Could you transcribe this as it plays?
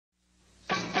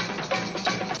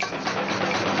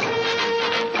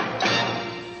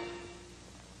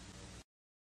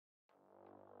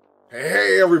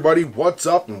Hey everybody, what's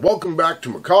up, and welcome back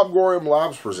to Nickelodeon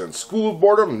Labs presents School of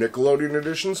Boredom Nickelodeon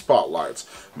Edition Spotlights.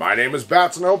 My name is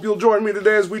Bats, and I hope you'll join me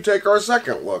today as we take our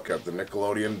second look at the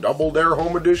Nickelodeon Double Dare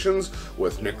Home Editions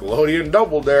with Nickelodeon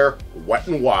Double Dare Wet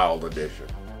n Wild Edition.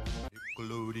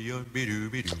 Nickelodeon,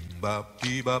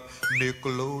 bee-doo-bee-doo-bop-bee-bop,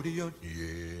 Nickelodeon,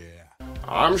 yeah.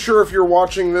 I'm sure if you're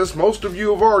watching this, most of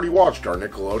you have already watched our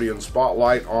Nickelodeon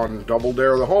Spotlight on Double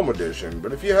Dare the Home Edition,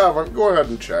 but if you haven't, go ahead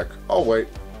and check. I'll wait.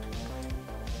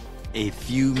 A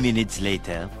few minutes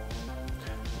later.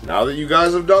 Now that you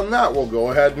guys have done that, we'll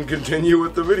go ahead and continue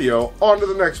with the video. On to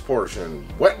the next portion,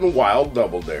 Wet n Wild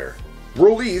Double Dare.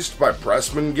 Released by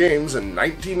Pressman Games in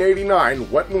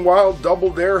 1989, Wet n Wild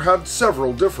Double Dare had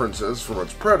several differences from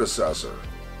its predecessor.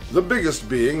 The biggest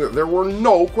being that there were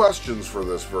no questions for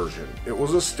this version. It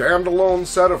was a standalone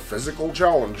set of physical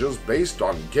challenges based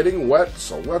on getting wet,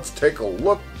 so let's take a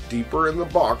look deeper in the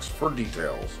box for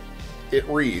details. It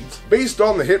reads, based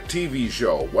on the hit TV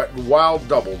show Wet n Wild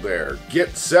Double Dare,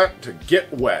 get set to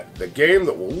get wet, the game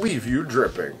that will leave you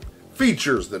dripping.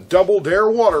 Features the Double Dare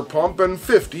water pump and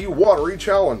 50 watery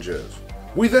challenges.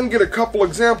 We then get a couple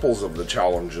examples of the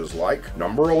challenges like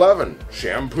number 11,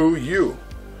 Shampoo You.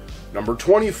 Number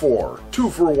 24,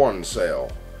 2-for-1 sale.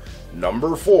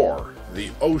 Number 4,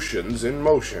 The Oceans in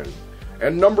Motion.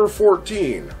 And number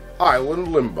 14, Island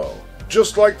Limbo.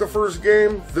 Just like the first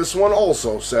game, this one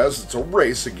also says it's a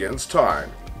race against time.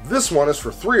 This one is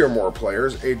for 3 or more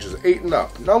players ages 8 and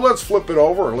up. Now let's flip it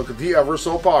over and look at the ever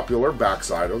so popular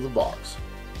backside of the box.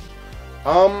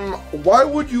 Why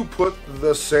would you put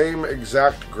the same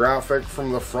exact graphic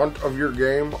from the front of your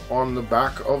game on the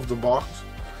back of the box?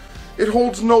 It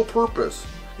holds no purpose.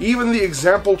 Even the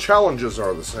example challenges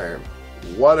are the same.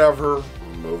 Whatever,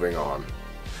 moving on.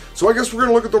 So I guess we're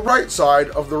going to look at the right side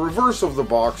of the reverse of the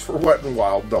box for Wet n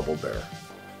Wild Double Dare.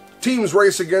 Teams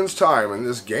race against time in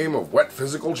this game of wet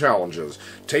physical challenges.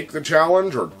 Take the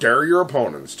challenge or dare your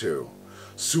opponents to.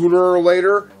 Sooner or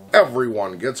later,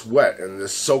 everyone gets wet in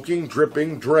this soaking,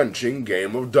 dripping, drenching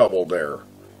game of Double Dare.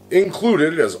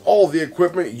 Included is all the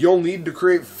equipment you'll need to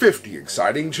create 50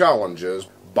 exciting challenges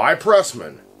by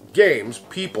Pressman, games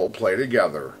people play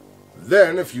together.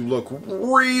 Then, if you look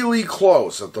really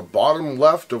close at the bottom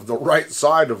left of the right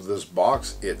side of this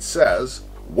box, it says,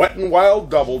 Wet n Wild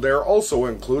Double Dare also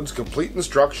includes complete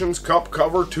instructions, cup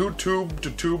cover, 2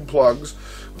 tube-to-tube plugs,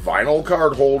 vinyl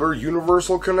card holder,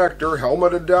 universal connector,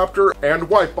 helmet adapter, and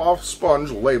wipe-off sponge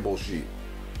label sheet.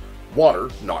 Water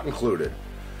not included.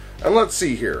 And let's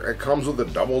see here, it comes with a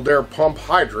Double Dare pump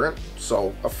hydrant,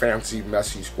 so a fancy,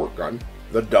 messy squirt gun,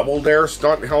 the Double Dare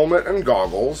stunt helmet and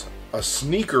goggles, a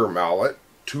sneaker mallet,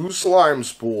 2 slime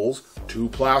spools, 2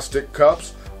 plastic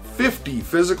cups, 50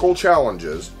 physical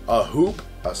challenges, a hoop,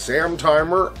 a sand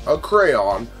timer, a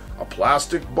crayon, a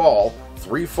plastic ball,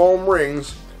 3 foam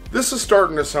rings. This is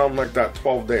starting to sound like that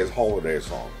 12 Days holiday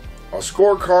song. A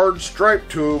scorecard, striped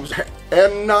tubes,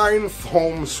 and 9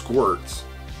 foam squirts.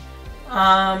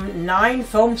 9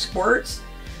 foam squirts?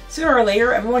 Sooner or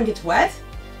later, everyone gets wet?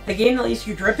 The game that leaves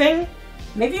you dripping?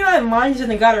 Maybe you have minds in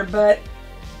the gutter, but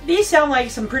these sound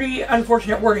like some pretty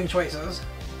unfortunate wording choices.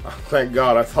 Thank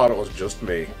God, I thought it was just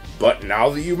me. But now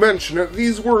that you mention it,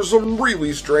 these were some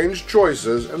really strange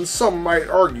choices, and some might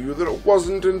argue that it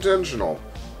wasn't intentional.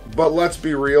 But let's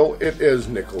be real, it is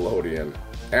Nickelodeon.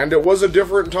 And it was a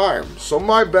different time, so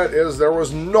my bet is there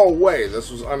was no way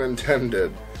this was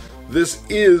unintended. This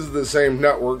is the same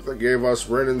network that gave us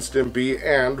Ren and Stimpy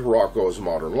and Rocko's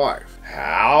Modern Life.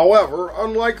 However,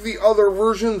 unlike the other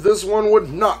version, this one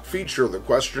would not feature the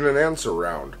question and answer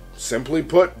round. Simply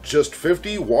put, just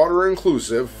 50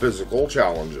 water-inclusive physical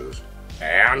challenges.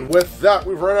 And with that,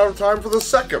 we've run out of time for the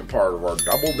second part of our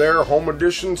Double Dare Home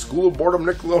Edition School of Boredom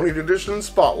Nickelodeon Edition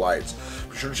Spotlights.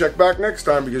 Be sure to check back next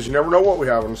time because you never know what we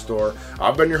have in store.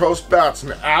 I've been your host, Bats,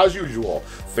 and as usual,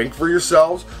 think for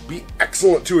yourselves, be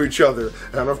excellent to each other,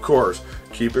 and of course,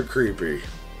 keep it creepy.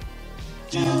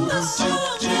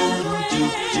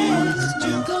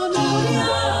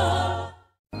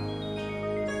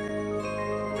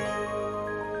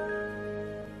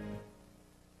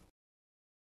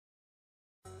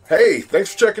 Hey,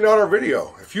 thanks for checking out our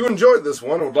video. If you enjoyed this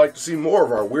one and would like to see more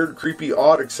of our weird, creepy,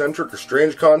 odd, eccentric, or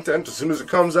strange content as soon as it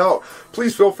comes out,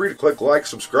 please feel free to click like,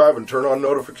 subscribe, and turn on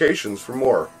notifications for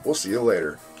more. We'll see you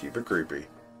later. Keep it creepy.